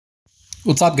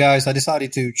What's up, guys? I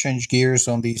decided to change gears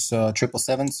on these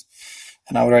 777s,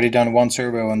 and I already done one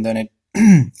servo, and then it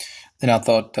then I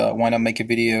thought, why not make a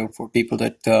video for people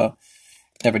that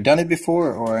never done it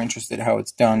before or are interested how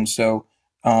it's done. So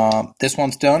this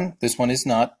one's done. This one is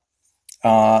not.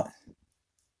 Uh,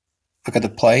 Look at the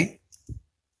play.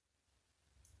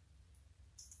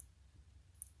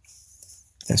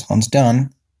 This one's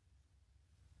done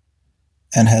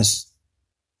and has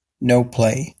no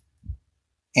play,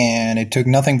 and it took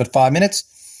nothing but 5 minutes.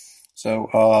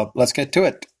 So let's get to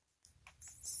it.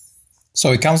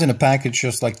 So it comes in a package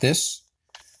just like this,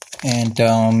 and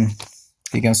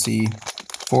you can see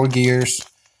 4 gears,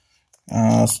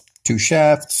 2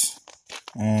 shafts,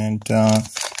 and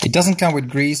it doesn't come with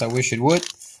grease. I wish it would,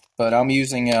 but I'm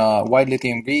using white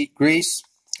lithium grease.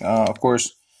 Of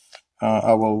course,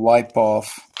 I will wipe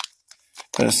off,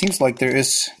 but it seems like there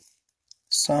is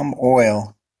some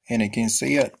oil in it. Can you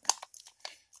see it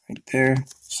right there?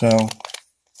 So, all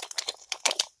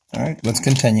right, let's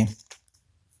continue.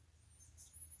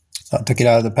 So I took it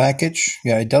out of the package.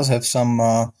 Yeah, it does have some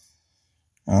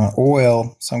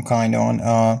oil, some kind on.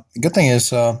 The good thing is,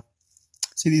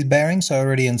 see these bearings are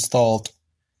already installed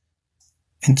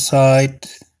inside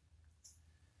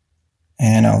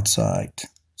and outside.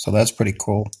 So that's pretty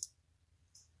cool.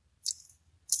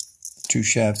 2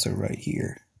 shafts are right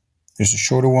here. There's a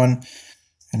shorter one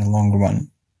and a longer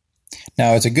one.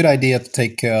 Now, it's a good idea to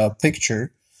take a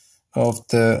picture of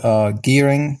the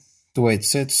gearing, the way it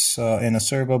sits in a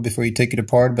servo before you take it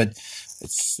apart, but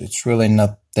it's really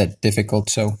not that difficult,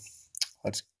 so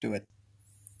let's do it.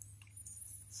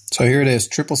 So here it is,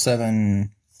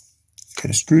 777.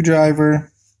 Get a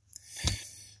screwdriver.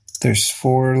 There's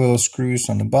 4 little screws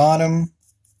on the bottom.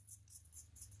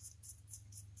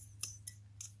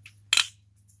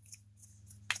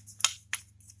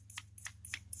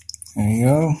 There you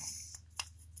go.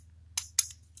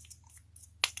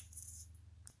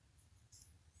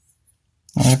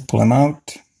 All right, pull them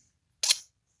out.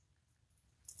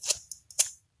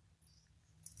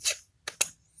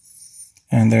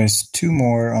 And there's 2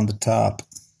 more on the top.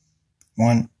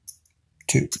 1,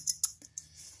 2.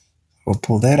 We'll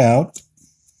pull that out.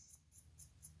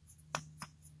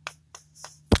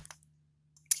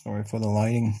 Sorry for the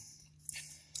lighting.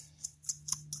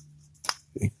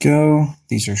 There we go.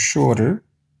 These are shorter.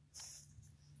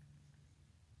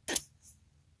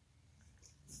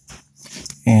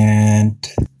 And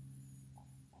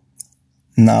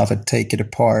now to take it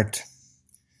apart.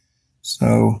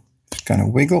 So just kind of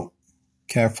wiggle,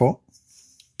 careful,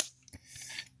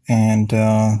 and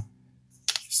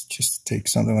just take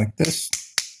something like this,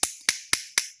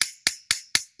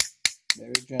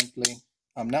 very gently.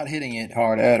 I'm not hitting it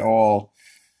hard at all,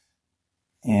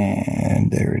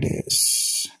 and there it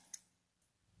is.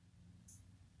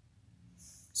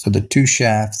 So the 2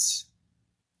 shafts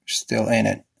are still in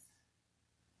it.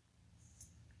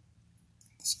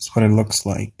 This is what it looks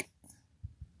like.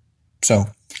 So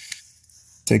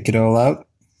take it all out.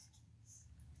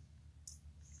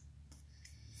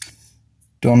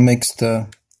 Don't mix the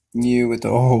new with the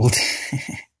old.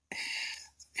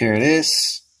 Here it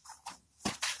is.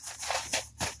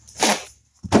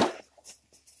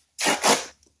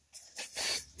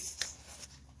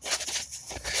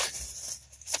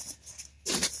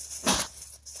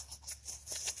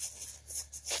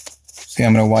 See,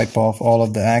 I'm going to wipe off all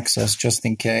of the excess just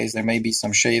in case. There may be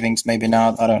some shavings, maybe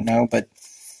not, I don't know, but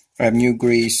I have new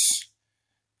grease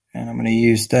and I'm going to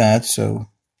use that. So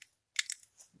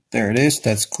there it is,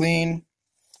 that's clean.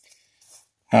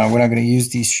 We're not going to use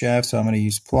these shafts, so I'm going to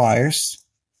use pliers.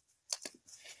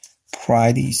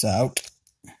 Pry these out.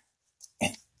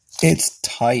 And it's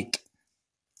tight.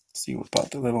 Let's see what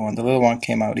about the little one. The little one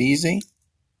came out easy.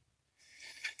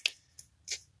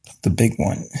 The big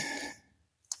one.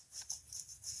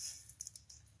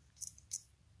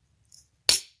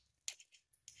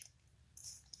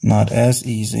 Not as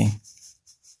easy.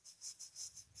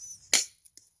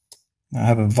 I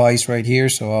have a vise right here,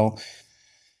 so I'll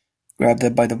grab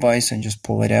that by the vise and just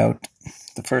pull it out.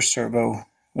 The first servo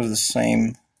was the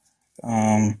same.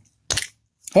 Oh,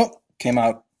 came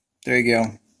out. There you go.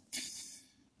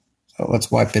 So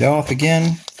let's wipe it off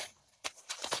again.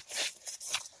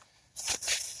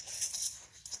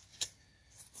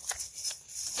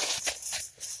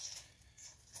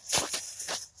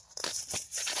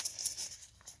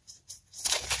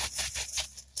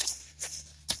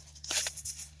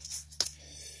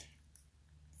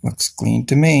 Looks clean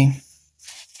to me.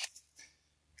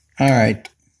 All right.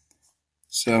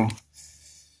 So,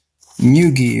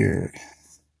 new gear.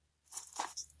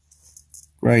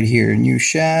 Right here, new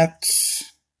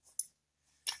shafts.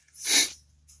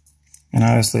 And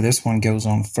obviously this one goes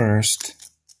on first.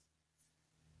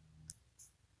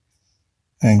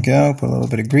 There you go, put a little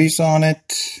bit of grease on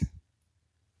it.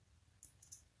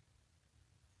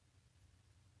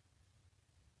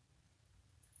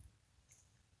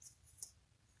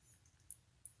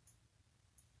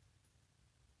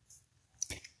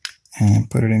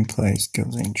 And put it in place.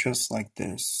 Goes in just like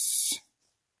this.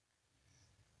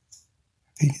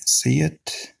 You can see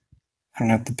it. I don't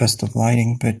have the best of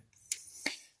lighting, but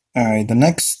alright, the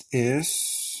next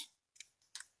is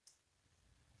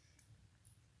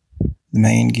the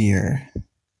main gear.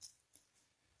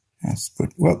 Let's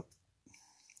put, well,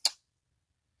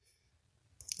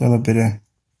 a little bit of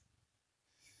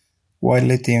white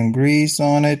lithium grease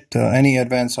on it. Any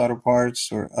Advanced Auto Parts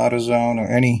or AutoZone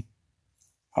or any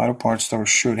auto parts store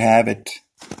should have it.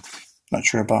 Not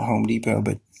sure about Home Depot,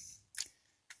 but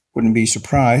wouldn't be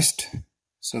surprised.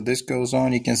 So this goes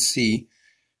on, you can see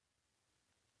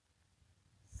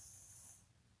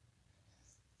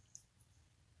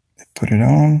put it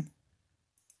on.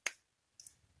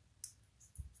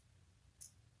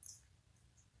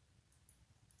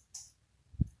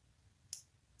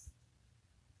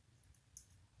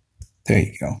 There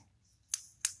you go.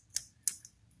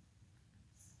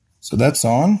 So that's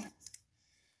on.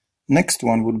 Next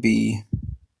one would be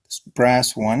this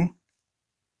brass one.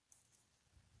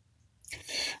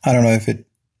 I don't know if it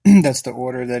that's the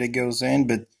order that it goes in,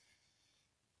 but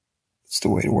it's the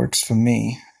way it works for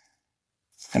me.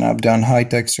 And I've done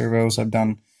high-tech servos, I've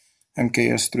done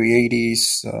MKS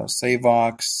 380s,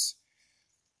 Savox.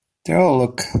 They all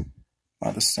look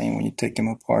about the same when you take them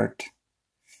apart.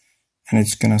 And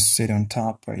it's gonna sit on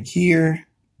top right here.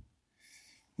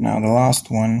 Now the last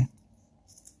one.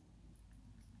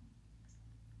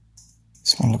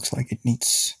 This one looks like it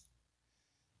needs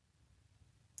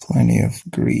plenty of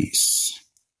grease.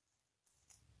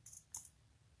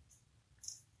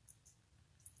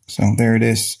 So there it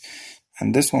is.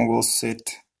 And this one will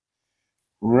sit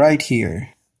right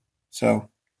here. So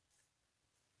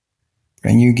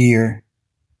brand new gear.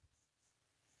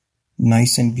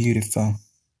 Nice and beautiful.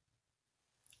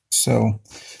 So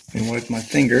I wipe my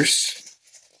fingers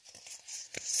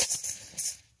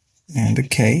and the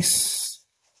case.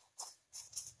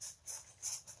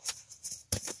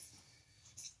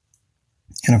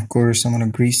 And of course I'm going to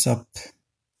grease up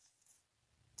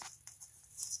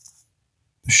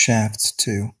the shafts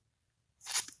too.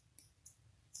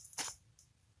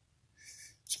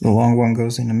 So the long one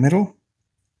goes in the middle.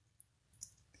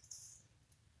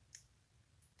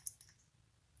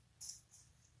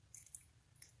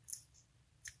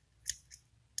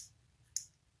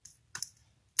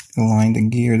 Align the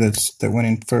gear that went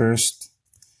in first.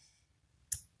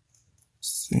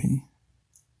 Let's see.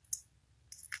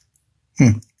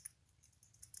 Come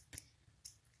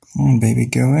on, baby,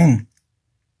 go in.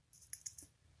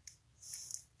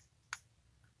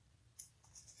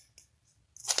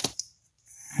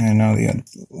 And now the other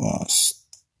lost.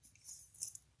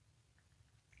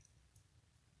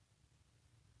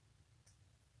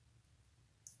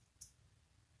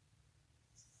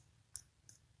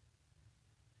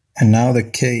 And now the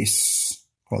case,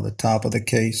 or the top of the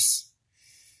case,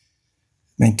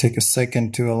 may take a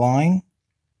second to align.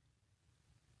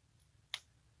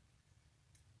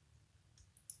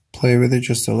 Play with it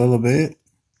just a little bit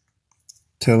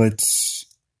till it's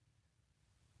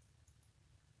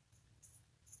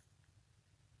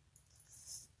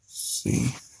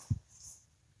see.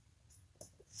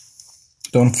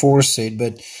 Don't force it,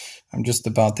 but I'm just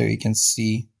about there. You can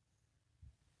see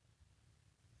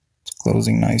it's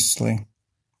closing nicely.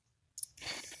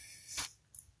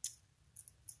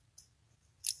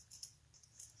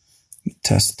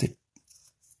 Test it.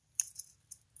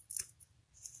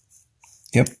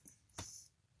 Yep.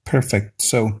 Perfect.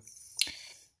 So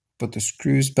put the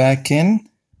screws back in.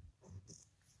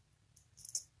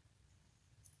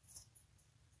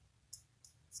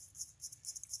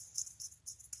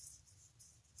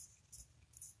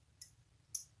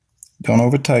 Don't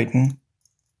over tighten.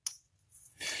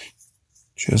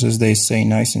 Just as they say,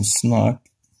 nice and snug.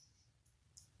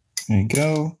 There you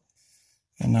go.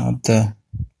 And now the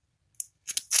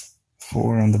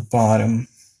 4 on the bottom.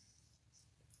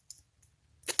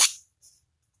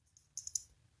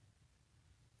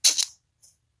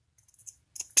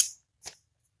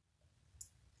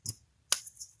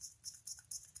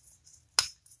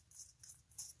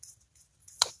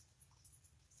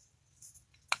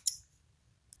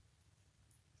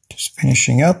 Just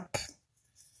finishing up.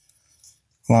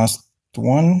 Last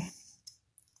one.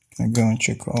 I go and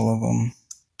check all of them.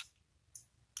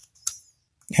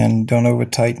 And don't over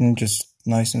tighten, just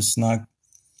nice and snug.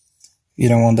 You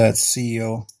don't want that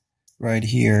seal right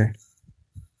here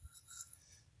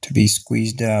to be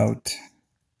squeezed out.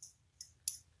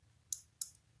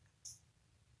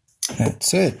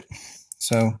 That's it.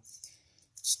 So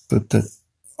let's put the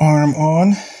arm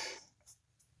on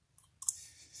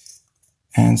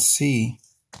and see,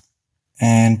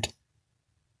 and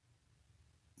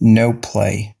no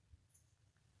play.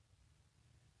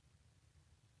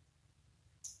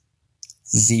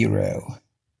 0.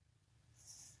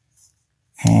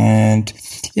 And,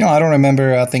 I don't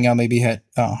remember. I think I maybe had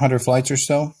 100 flights or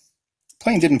so.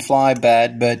 Plane didn't fly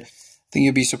bad, but I think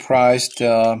you'd be surprised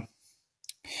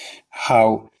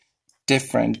how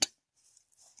different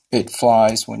it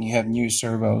flies when you have new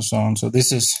servos on. So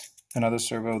this is another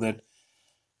servo that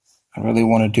I really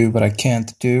want to do, but I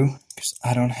can't do because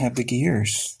I don't have the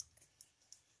gears.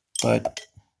 But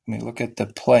I mean, look at the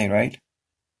play, right?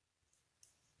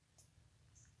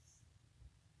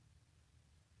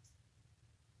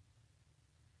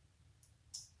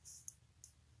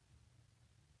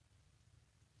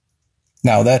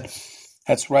 Now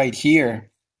that's right here.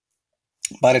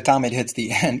 By the time it hits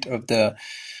the end of the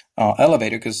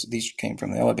elevator, because these came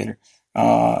from the elevator,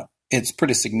 it's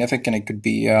pretty significant. It could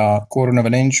be a quarter of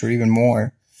an inch or even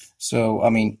more. So,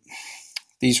 I mean,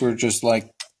 these were just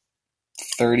like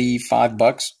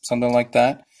 $35, something like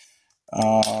that.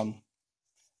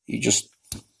 You just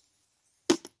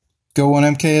go on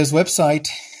MK's website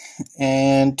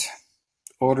and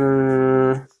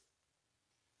order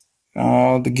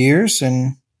the gears,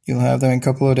 and you'll have them in a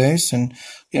couple of days. And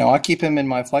I keep them in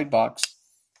my flight box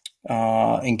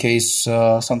in case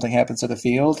something happens at the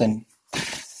field, and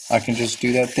I can just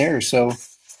do that there. So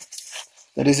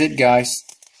that is it, guys.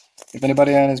 If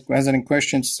anybody has any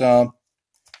questions,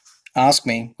 ask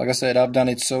me. Like I said, I've done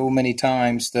it so many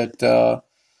times that the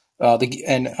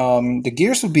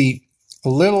gears will be a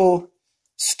little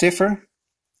stiffer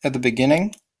at the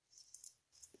beginning.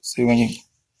 See, when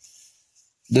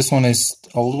this one is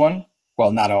old one.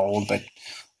 Well, not old, but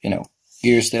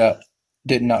gears that I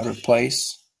did not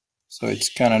replace. So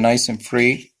it's kind of nice and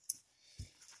free.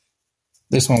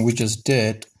 This one we just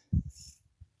did,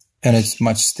 and it's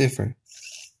much stiffer.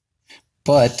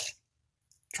 But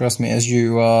trust me, as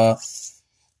you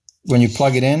when you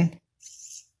plug it in,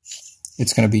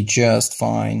 it's going to be just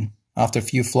fine. After a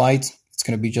few flights, it's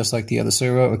going to be just like the other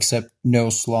servo, except no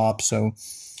slop. So,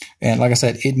 and like I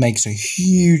said, it makes a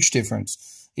huge difference.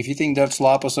 If you think that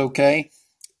slop was okay,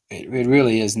 it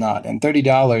really is not. And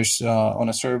 $30 on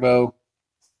a servo,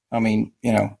 I mean,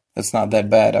 that's not that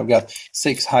bad. I've got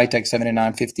 6 high-tech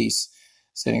 7950s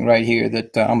sitting right here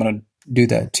that I'm going to do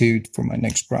that too for my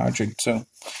next project. So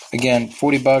again,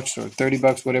 $40 or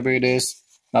 $30, whatever it is,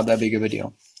 not that big of a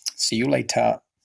deal. See you later.